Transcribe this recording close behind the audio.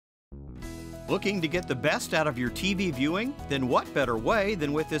Looking to get the best out of your TV viewing? Then what better way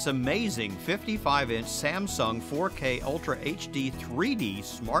than with this amazing 55-inch Samsung 4K Ultra HD 3D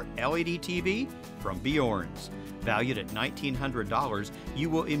Smart LED TV from Bjorn's. Valued at $1,900, you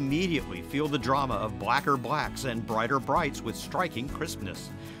will immediately feel the drama of blacker blacks and brighter brights with striking crispness.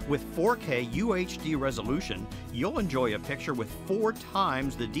 With 4K UHD resolution, you'll enjoy a picture with 4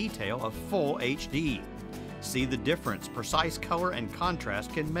 times the detail of full HD. See the difference precise color and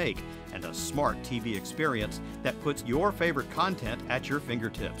contrast can make, and a smart TV experience that puts your favorite content at your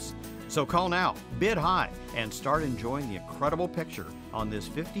fingertips. So call now, bid high, and start enjoying the incredible picture on this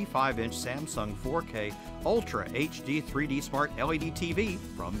 55-inch Samsung 4K Ultra HD 3D Smart LED TV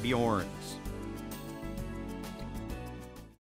from Bjorn's.